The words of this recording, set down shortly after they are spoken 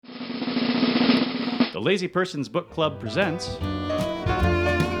The Lazy Person's Book Club presents...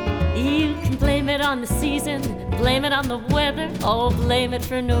 You can blame it on the season, blame it on the weather, oh, blame it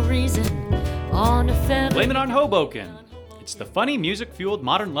for no reason on a feather. Blame It on Hoboken. It's the funny, music-fueled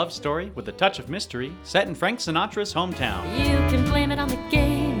modern love story with a touch of mystery set in Frank Sinatra's hometown. You can blame it on the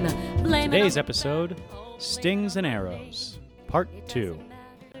game, blame Today's it on episode, Stings and Arrows, Part 2.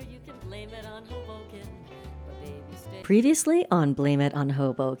 Previously on Blame It on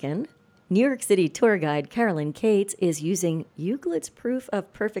Hoboken, New York City tour guide Caroline Cates is using Euclid's proof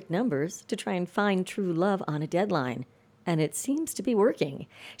of perfect numbers to try and find true love on a deadline. And it seems to be working.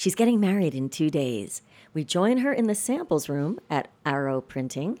 She's getting married in 2 days. We join her in the samples room at Arrow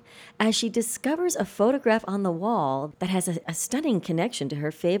Printing as she discovers a photograph on the wall that has a stunning connection to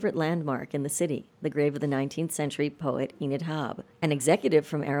her favorite landmark in the city, the grave of the 19th century poet Enid Hobb. An executive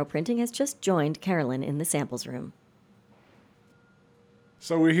from Arrow Printing has just joined Caroline in the samples room.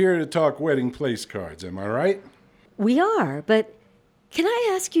 So we're here to talk wedding place cards, am I right? We are, but can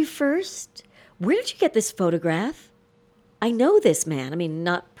I ask you first, where did you get this photograph? I know this man,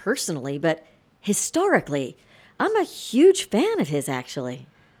 not personally, but historically. I'm a huge fan of his, actually.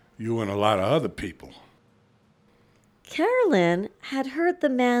 You and a lot of other people. Caroline had heard the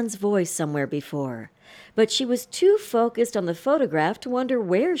man's voice somewhere before, but she was too focused on the photograph to wonder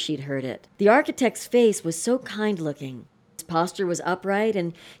where she'd heard it. The architect's face was so kind-looking. His posture was upright,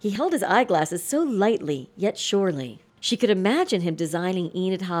 and he held his eyeglasses so lightly, yet surely. She could imagine him designing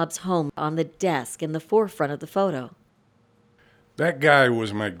Enid Hobb's home on the desk in the forefront of the photo. That guy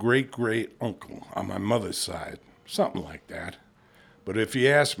was my great-great-uncle on my mother's side, something like that. But if you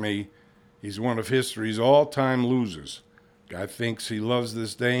ask me, he's one of history's all-time losers. Guy thinks he loves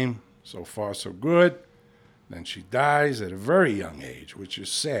this dame, so far so good. Then she dies at a very young age, which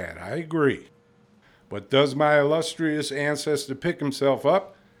is sad, I agree. But does my illustrious ancestor pick himself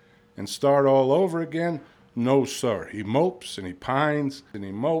up and start all over again? No, sir. He mopes and he pines and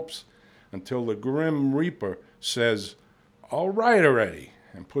he mopes until the grim reaper says, "All right already,"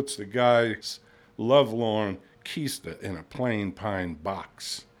 and puts the guy's lovelorn keister in a plain pine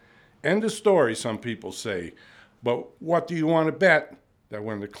box. End of story, some people say. But what do you want to bet that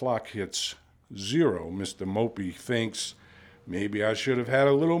when the clock hits 0, Mr. Mopey thinks, maybe I should have had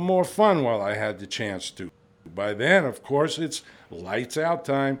a little more fun while I had the chance to. By then, of course, it's lights out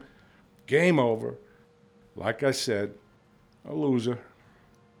time. Game over. Like I said, a loser.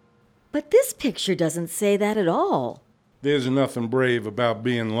 But this picture doesn't say that at all. There's nothing brave about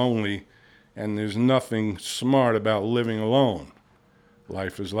being lonely, and there's nothing smart about living alone.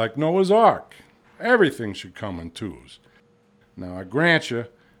 Life is like Noah's Ark. Everything should come in twos. Now, I grant you,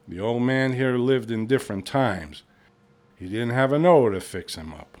 the old man here lived in different times. He didn't have a Noah to fix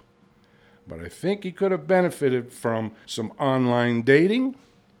him up. But I think he could have benefited from some online dating,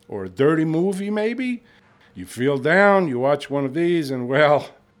 or a dirty movie maybe. You feel down, you watch one of these, and well,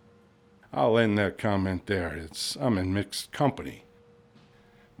 I'll end that comment there. I'm in mixed company.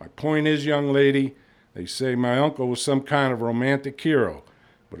 My point is, young lady, they say my uncle was some kind of romantic hero.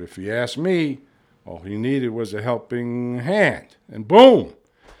 But if you ask me, all he needed was a helping hand. And boom,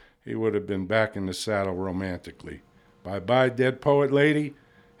 he would have been back in the saddle romantically. Bye-bye, dead poet lady.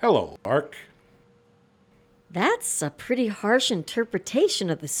 Hello, Lark. That's a pretty harsh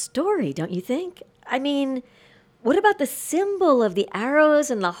interpretation of the story, don't you think? What about the symbol of the arrows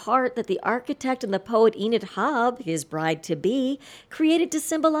and the heart that the architect and the poet Enid Hobb, his bride-to-be, created to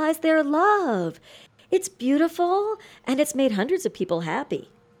symbolize their love? It's beautiful, and it's made hundreds of people happy.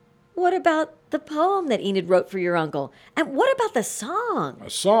 What about the poem that Enid wrote for your uncle? And what about the song?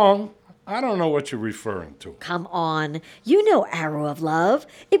 A song? I don't know what you're referring to. Come on. You know Arrow of Love.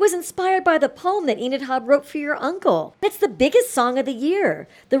 It was inspired by the poem that Enid Hobb wrote for your uncle. It's the biggest song of the year.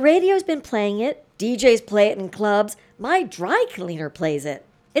 The radio's been playing it. DJs play it in clubs. My dry cleaner plays it.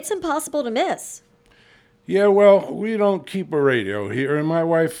 It's impossible to miss. Yeah, well, we don't keep a radio here, and my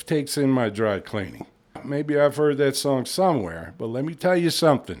wife takes in my dry cleaning. Maybe I've heard that song somewhere, but let me tell you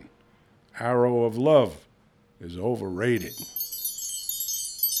something. Arrow of Love is overrated.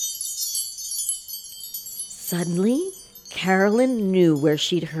 Suddenly, Caroline knew where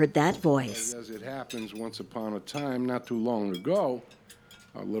she'd heard that voice. As it happens, once upon a time, not too long ago,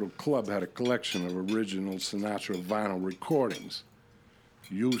 our little club had a collection of original Sinatra vinyl recordings.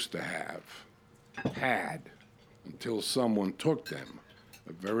 Used to have. Had. Until someone took them.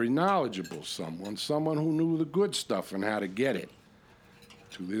 A very knowledgeable someone who knew the good stuff and how to get it.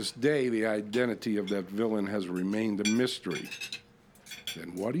 To this day, the identity of that villain has remained a mystery.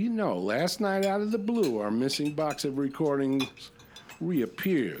 Then what do you know? Last night, out of the blue, our missing box of recordings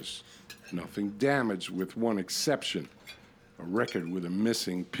reappears. Nothing damaged with one exception. A record with a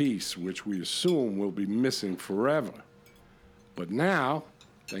missing piece, which we assume will be missing forever. But now,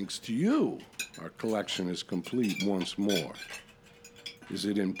 thanks to you, our collection is complete once more. Is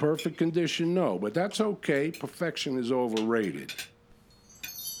it in perfect condition? No, but that's okay. Perfection is overrated.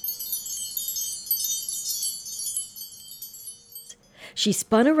 She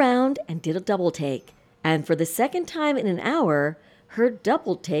spun around and did a double take, and for the second time in an hour, her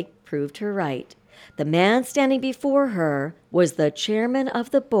double take proved her right. The man standing before her was the chairman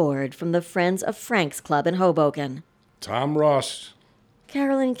of the board from the Friends of Frank's Club in Hoboken. Tom Ross.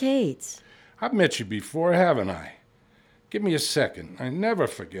 Caroline Cates. I've met you before, haven't I? Give me a second. I never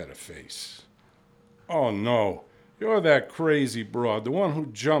forget a face. Oh, no. You're that crazy broad, the one who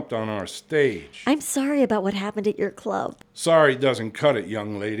jumped on our stage. I'm sorry about what happened at your club. Sorry doesn't cut it,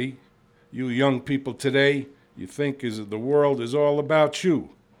 young lady. You young people today, you think the world is all about you.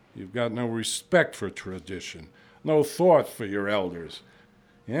 You've got no respect for tradition, no thought for your elders.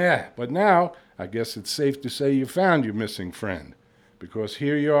 Yeah, but now I guess it's safe to say you found your missing friend, because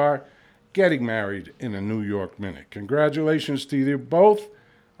here you are, getting married in a New York minute. Congratulations to you both.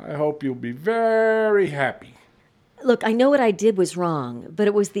 I hope you'll be very happy. Look, I know what I did was wrong, but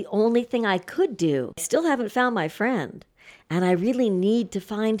it was the only thing I could do. I still haven't found my friend, and I really need to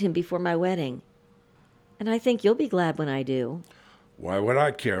find him before my wedding. And I think you'll be glad when I do. Why would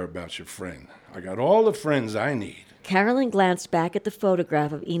I care about your friend? I got all the friends I need. Caroline glanced back at the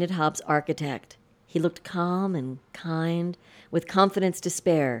photograph of Enid Hobb's architect. He looked calm and kind, with confidence to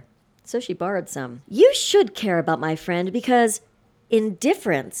spare, so she borrowed some. You should care about my friend because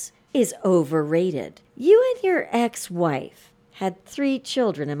indifference is overrated. You and your ex-wife had 3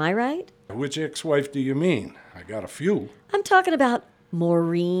 children, am I right? Which ex-wife do you mean? I got a few. I'm talking about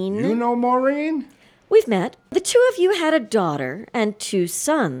Maureen. You know Maureen? We've met. The 2 of you had a daughter and 2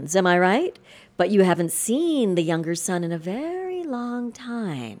 sons, am I right? But you haven't seen the younger son in a very long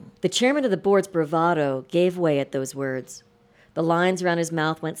time. The chairman of the board's bravado gave way at those words. The lines around his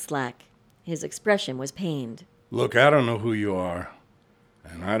mouth went slack. His expression was pained. Look, I don't know who you are,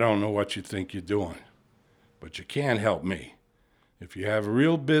 and I don't know what you think you're doing. But you can't help me. If you have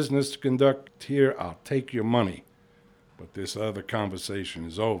real business to conduct here, I'll take your money. But this other conversation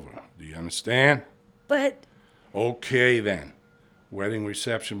is over. Do you understand? But... Okay, then. Wedding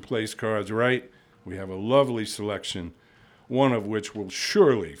reception place cards, right? We have a lovely selection, one of which will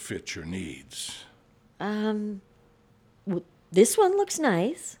surely fit your needs. Well, this one looks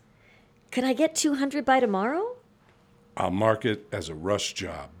nice. Could I get 200 by tomorrow? I'll mark it as a rush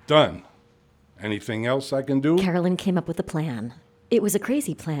job. Done. Anything else I can do? Caroline came up with a plan. It was a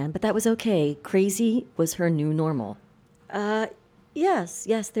crazy plan, but that was okay. Crazy was her new normal.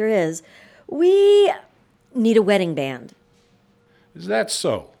 Yes, there is. We need a wedding band. Is that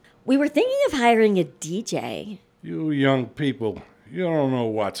so? We were thinking of hiring a DJ. You young people, you don't know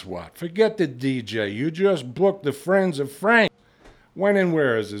what's what. Forget the DJ. You just booked the Friends of Frank. When and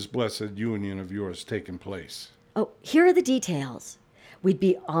where is this blessed union of yours taking place? Oh, here are the details. We'd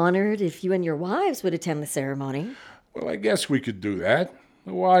be honored if you and your wives would attend the ceremony. Well, I guess we could do that.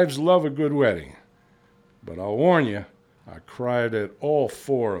 The wives love a good wedding. But I'll warn you, I cried at all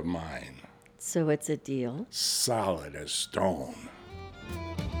 4 of mine. So it's a deal? Solid as stone.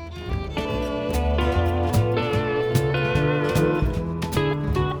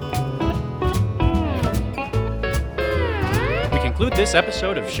 Conclude this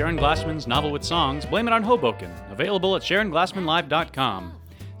episode of Sharon Glassman's Novel with Songs, Blame It on Hoboken, available at SharonGlassmanLive.com.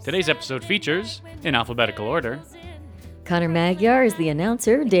 Today's episode features, in alphabetical order, Connor Magyar is the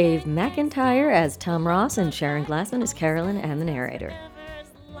announcer, Dave McIntyre as Tom Ross, and Sharon Glassman as Carolyn and the narrator.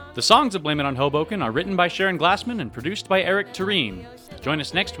 The songs of Blame It on Hoboken are written by Sharon Glassman and produced by Eric Tureen. Join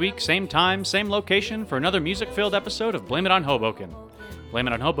us next week, same time, same location, for another music-filled episode of Blame It on Hoboken. Blame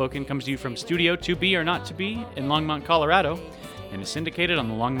It on Hoboken comes to you from Studio To Be or Not To Be in Longmont, Colorado, and is syndicated on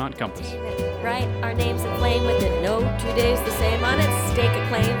the Longmont Compass. Write our names and flame with it. No 2 days the same on it. Stake a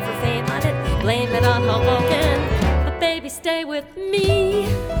claim for fame on it. Blame it on Hoboken. But baby, stay with me.